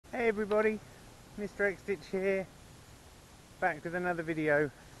Hey everybody, Mr. XStitch here, back with another video.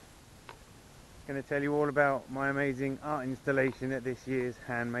 Going to tell you all about my amazing art installation at this year's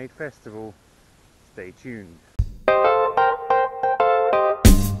Handmade Festival. Stay tuned.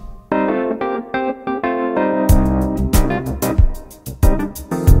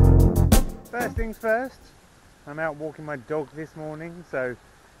 First things first, I'm out walking my dog this morning, so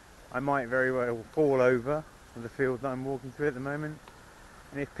I might very well fall over the field that I'm walking through at the moment.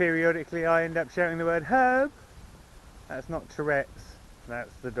 And if periodically I end up shouting the word Herb, that's not Tourette's,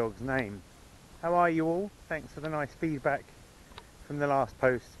 that's the dog's name. How are you all? Thanks for the nice feedback from the last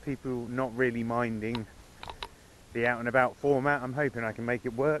post. People not really minding the out and about format. I'm hoping I can make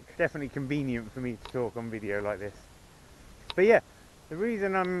it work. Definitely convenient for me to talk on video like this. But yeah, the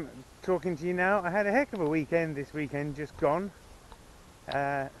reason I'm talking to you now, I had a heck of a weekend this weekend just gone.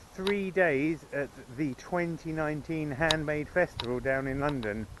 3 days at the 2019 Handmade Festival down in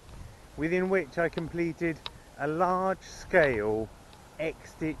London, within which I completed a large-scale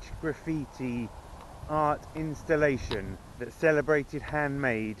XStitch graffiti art installation that celebrated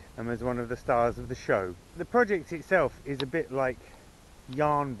handmade and was one of the stars of the show. The project itself is a bit like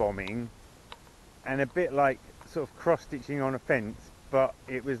yarn bombing and a bit like sort of cross-stitching on a fence, but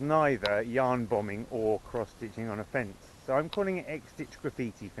it was neither yarn bombing or cross-stitching on a fence. So I'm calling it XStitch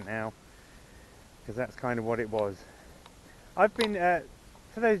graffiti for now, because that's kind of what it was. I've been,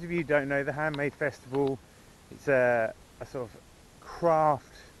 for those of you who don't know, the Handmade Festival, it's a sort of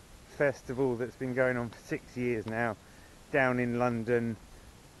craft festival that's been going on for 6 years now, down in London.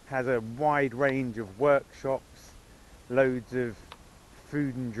 Has a wide range of workshops, loads of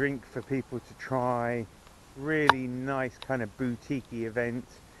food and drink for people to try. Really nice kind of boutique-y event.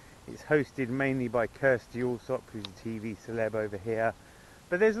 It's hosted mainly by Kirsty Allsop, who's a TV celeb over here.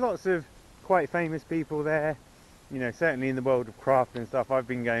 But there's lots of quite famous people there. You know, certainly in the world of craft and stuff. I've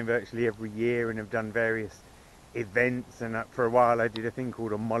been going virtually every year and have done various events. And for a while I did a thing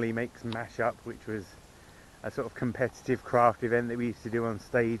called a Molly Makes Mashup, which was a sort of competitive craft event that we used to do on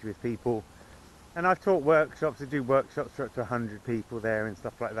stage with people. And I've taught workshops. I do workshops for up to 100 people there and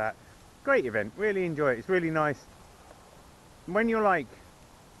stuff like that. Great event. Really enjoy it. It's really nice. When you're like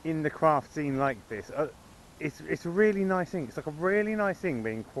in the craft scene like this, it's a really nice thing. It's like a really nice thing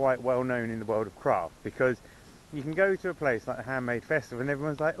being quite well known in the world of craft, because you can go to a place like the Handmade Festival and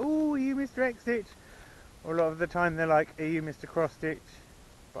everyone's like, oh, are you Mr. XStitch? Or a lot of the time they're like, are you Mr. Cross Stitch?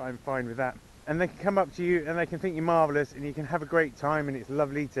 But I'm fine with that. And they can come up to you and they can think you're marvellous and you can have a great time, and it's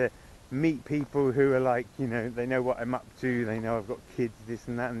lovely to meet people who are like, you know, they know what I'm up to, they know I've got kids, this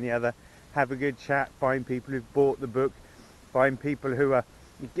and that and the other. Have a good chat, find people who've bought the book, find people who are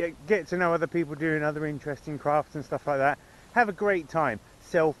get to know other people doing other interesting crafts and stuff like that. Have a great time,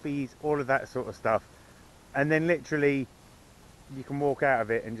 selfies, all of that sort of stuff, and then literally you can walk out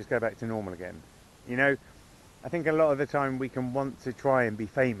of it and just go back to normal again. You know, I think a lot of the time we can want to try and be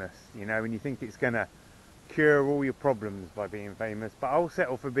famous, you know, and you think it's gonna cure all your problems by being famous, but I'll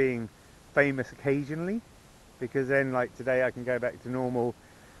settle for being famous occasionally, because then like today I can go back to normal,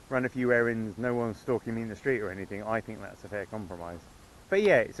 run a few errands, no one's stalking me in the street or anything. I think that's a fair compromise. But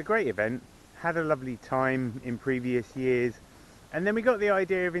yeah, it's a great event. Had a lovely time in previous years. And then we got the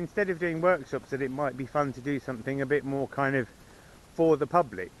idea of, instead of doing workshops, that it might be fun to do something a bit more kind of for the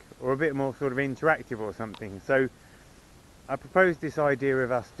public, or a bit more sort of interactive or something. So I proposed this idea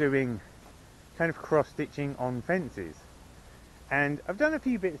of us doing kind of cross-stitching on fences. And I've done a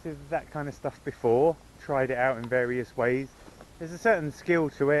few bits of that kind of stuff before, tried it out in various ways. There's a certain skill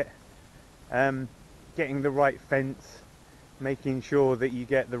to it, getting the right fence, making sure that you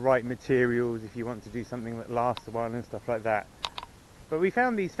get the right materials if you want to do something that lasts a while and stuff like that. But we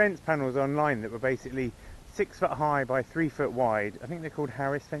found these fence panels online that were basically 6 foot high by 3 foot wide. I think they're called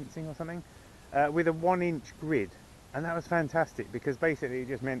Harris fencing or something, with a 1-inch grid. And that was fantastic, because basically it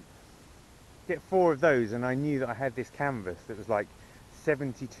just meant get 4 of those, and I knew that I had this canvas that was like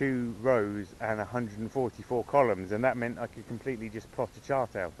 72 rows and 144 columns, and that meant I could completely just plot a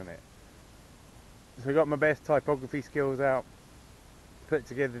chart out on it. So I got my best typography skills out, put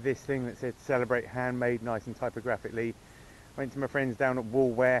together this thing that said celebrate handmade, nice and typographically. Went to my friends down at Wool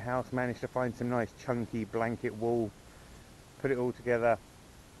Warehouse, managed to find some nice chunky blanket wool, put it all together,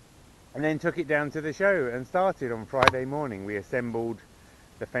 and then took it down to the show and started on Friday morning. We assembled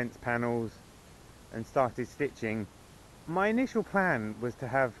the fence panels and started stitching. My initial plan was to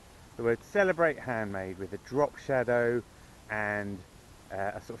have the word celebrate handmade with a drop shadow and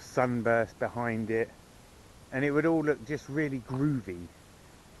a sort of sunburst behind it, and it would all look just really groovy.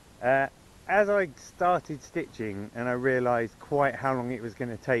 As I started stitching and I realised quite how long it was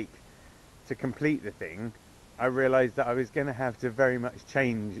going to take to complete the thing, I realised that I was going to have to very much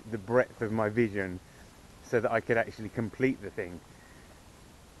change the breadth of my vision so that I could actually complete the thing.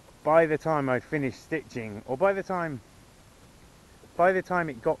 By the time I'd finished stitching, or by the time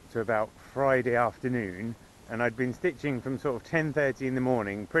it got to about Friday afternoon, and I'd been stitching from sort of 10:30 in the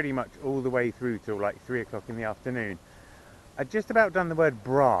morning pretty much all the way through till like 3 o'clock in the afternoon, I'd just about done the word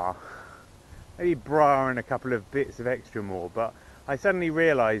bra, maybe bra and a couple of bits of extra more, but I suddenly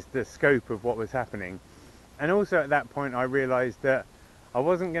realised the scope of what was happening. And also at that point I realised that I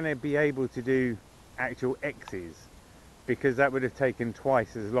wasn't going to be able to do actual X's because that would have taken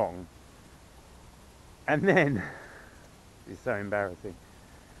twice as long. And then, it's so embarrassing,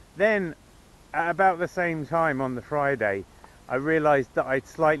 then at about the same time on the Friday I realised that I'd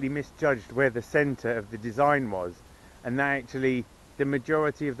slightly misjudged where the centre of the design was, and that actually the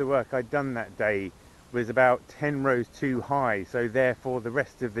majority of the work I'd done that day was about 10 rows too high, so therefore the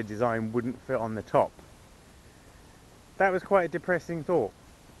rest of the design wouldn't fit on the top. That was quite a depressing thought,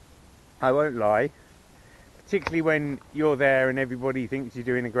 I won't lie, particularly when you're there and everybody thinks you're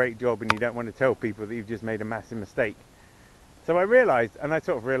doing a great job and you don't want to tell people that you've just made a massive mistake. So I realised, and I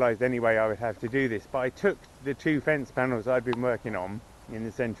sort of realised anyway I would have to do this, but I took the 2 fence panels I'd been working on in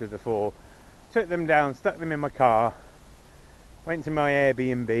the centre of the floor, took them down, stuck them in my car, went to my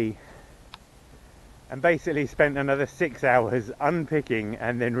Airbnb, and basically spent another 6 hours unpicking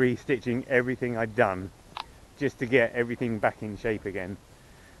and then restitching everything I'd done just to get everything back in shape again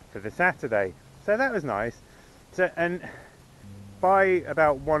for the Saturday. So that was nice. So, and by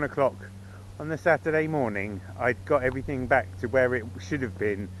about 1 o'clock on the Saturday morning I'd got everything back to where it should have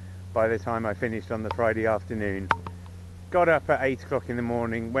been by the time I finished on the Friday afternoon. Got up at 8 o'clock in the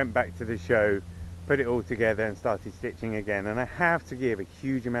morning, went back to the show, put it all together and started stitching again. And I have to give a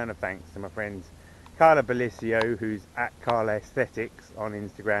huge amount of thanks to my friends Carla Bellicio, who's at Carla Aesthetics on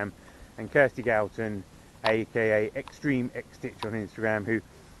Instagram, and Kirsty Galton, aka Extreme XStitch on Instagram, who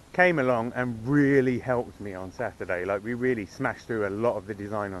came along and really helped me on Saturday. Like, we really smashed through a lot of the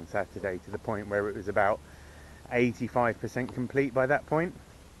design on Saturday to the point where it was about 85% complete by that point.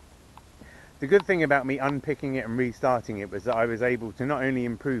 The good thing about me unpicking it and restarting it was that I was able to not only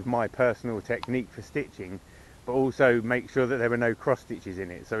improve my personal technique for stitching, but also make sure that there were no cross stitches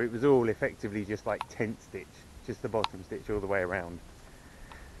in it. So it was all effectively just like tent stitch, just the bottom stitch all the way around.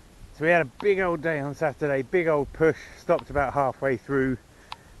 So we had a big old day on Saturday, big old push, stopped about halfway through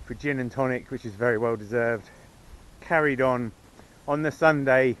for gin and tonic, which is very well deserved. Carried on the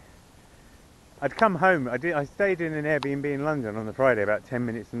Sunday. I'd come home, I stayed in an Airbnb in London on the Friday, about 10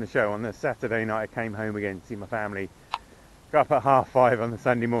 minutes from the show. On the Saturday night I came home again to see my family. Got up at 5:30 on the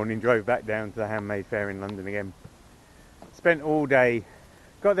Sunday morning, drove back down to the Handmade Fair in London again. Spent all day,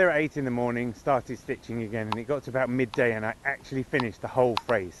 got there at 8 in the morning, started stitching again, and it got to about midday and I actually finished the whole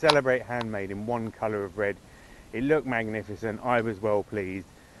phrase, Celebrate Handmade, in one colour of red. It looked magnificent, I was well pleased,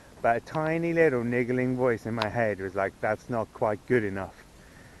 but a tiny little niggling voice in my head was like, that's not quite good enough.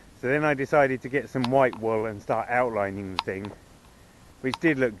 So then I decided to get some white wool and start outlining the thing, which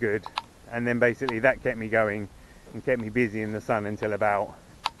did look good, and then basically that kept me going and kept me busy in the sun until about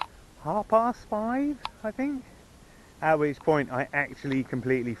 5:30, I think, at which point I actually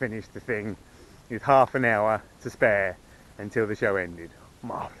completely finished the thing with half an hour to spare until the show ended.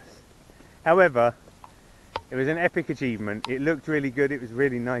 Marvellous. However, it was an epic achievement. It looked really good. It was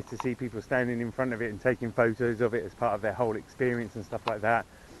really nice to see people standing in front of it and taking photos of it as part of their whole experience and stuff like that.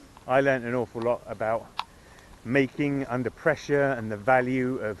 I learned an awful lot about making under pressure and the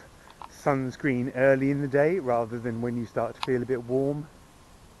value of sunscreen early in the day rather than when you start to feel a bit warm.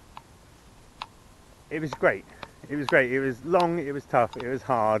 It was great. It was great. It was long, it was tough, it was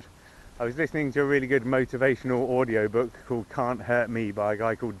hard. I was listening to a really good motivational audiobook called Can't Hurt Me by a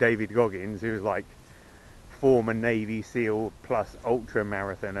guy called David Goggins, who was like former Navy SEAL plus ultra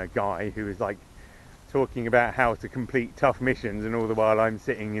marathoner guy who was like talking about how to complete tough missions, and all the while I'm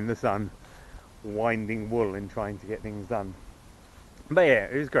sitting in the sun winding wool and trying to get things done. But yeah,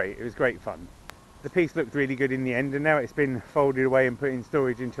 it was great. It was great fun. The piece looked really good in the end, and now it's been folded away and put in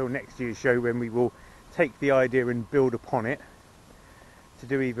storage until next year's show, when we will take the idea and build upon it to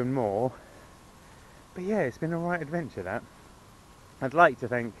do even more. But yeah, it's been a right adventure, that. I'd like to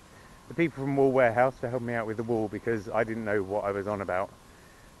thank the people from Wool Warehouse for helping me out with the wool, because I didn't know what I was on about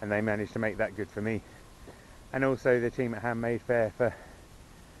and they managed to make that good for me. And also the team at Handmade Fair for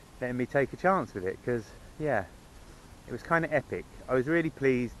letting me take a chance with it, because yeah, it was kind of epic. I was really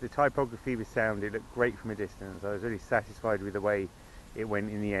pleased. The typography was sound. It looked great from a distance. I was really satisfied with the way it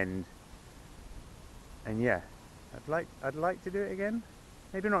went in the end. And yeah, I'd like to do it again.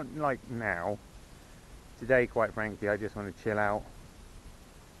 Maybe not like now. Today, quite frankly, I just want to chill out,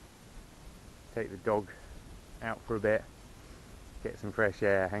 take the dog out for a bit, get some fresh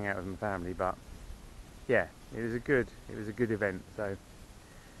air, hang out with my family. But yeah, it was a good event. So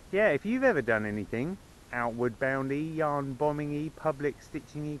yeah, if you've ever done anything outward boundy, yarn bombing-y, public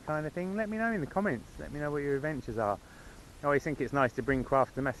stitching-y kind of thing, let me know in the comments. Let me know what your adventures are. I always think it's nice to bring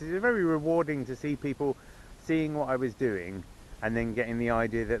craft to the masses. It's very rewarding to see people seeing what I was doing and then getting the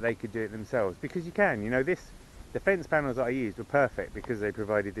idea that they could do it themselves, because you can. You know, the fence panels that I used were perfect because they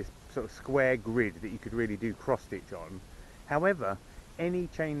provided this sort of square grid that you could really do cross stitch on. However, any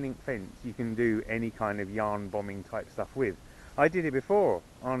chain link fence you can do any kind of yarn bombing type stuff with. I did it before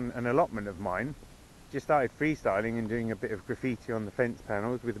on an allotment of mine. Just started freestyling and doing a bit of graffiti on the fence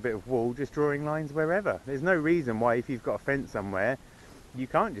panels with a bit of wool, just drawing lines wherever. There's no reason why, if you've got a fence somewhere, you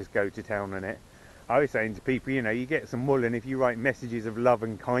can't just go to town on it. I was saying to people, you know, you get some wool, and if you write messages of love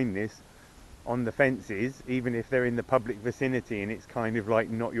and kindness on the fences, even if they're in the public vicinity and it's kind of like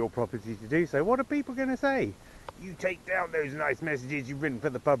not your property to do so, what are people going to say? You take down those nice messages you've written for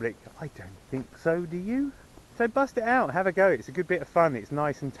the public. I don't think so, do you? So bust it out, have a go. It's a good bit of fun. It's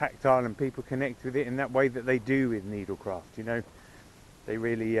nice and tactile, and people connect with it in that way that they do with needlecraft. You know, they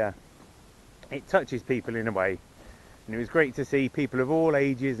really it touches people in a way. And it was great to see people of all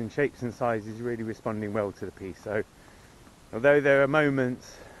ages and shapes and sizes really responding well to the piece. So although there are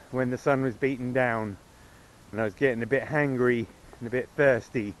moments when the sun was beaten down and I was getting a bit hangry and a bit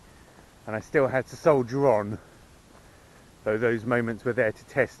thirsty, and I still had to soldier on, though those moments were there to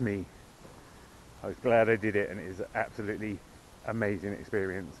test me, I was glad I did it, and it is an absolutely amazing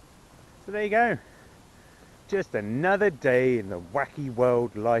experience. So there you go. Just another day in the wacky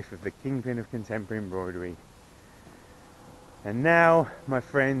world life of the Kingpin of Contemporary Embroidery. And now, my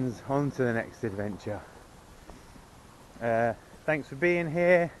friends, on to the next adventure. Thanks for being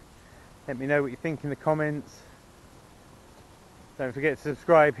here. Let me know what you think in the comments. Don't forget to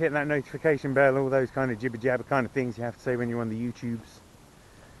subscribe, hit that notification bell, all those kind of jibber jabber kind of things you have to say when you're on the YouTubes.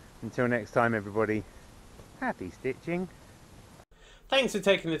 Until next time, everybody, happy stitching. Thanks for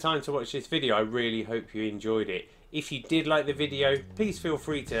taking the time to watch this video. I really hope you enjoyed it. If you did like the video, please feel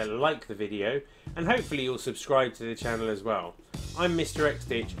free to like the video, and hopefully you'll subscribe to the channel as well. I'm Mr.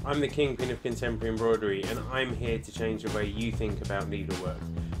 XStitch, I'm the Kingpin of Contemporary Embroidery, and I'm here to change the way you think about needlework.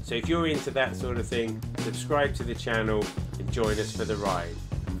 So if you're into that sort of thing, subscribe to the channel and join us for the ride.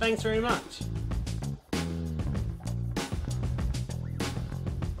 Thanks very much.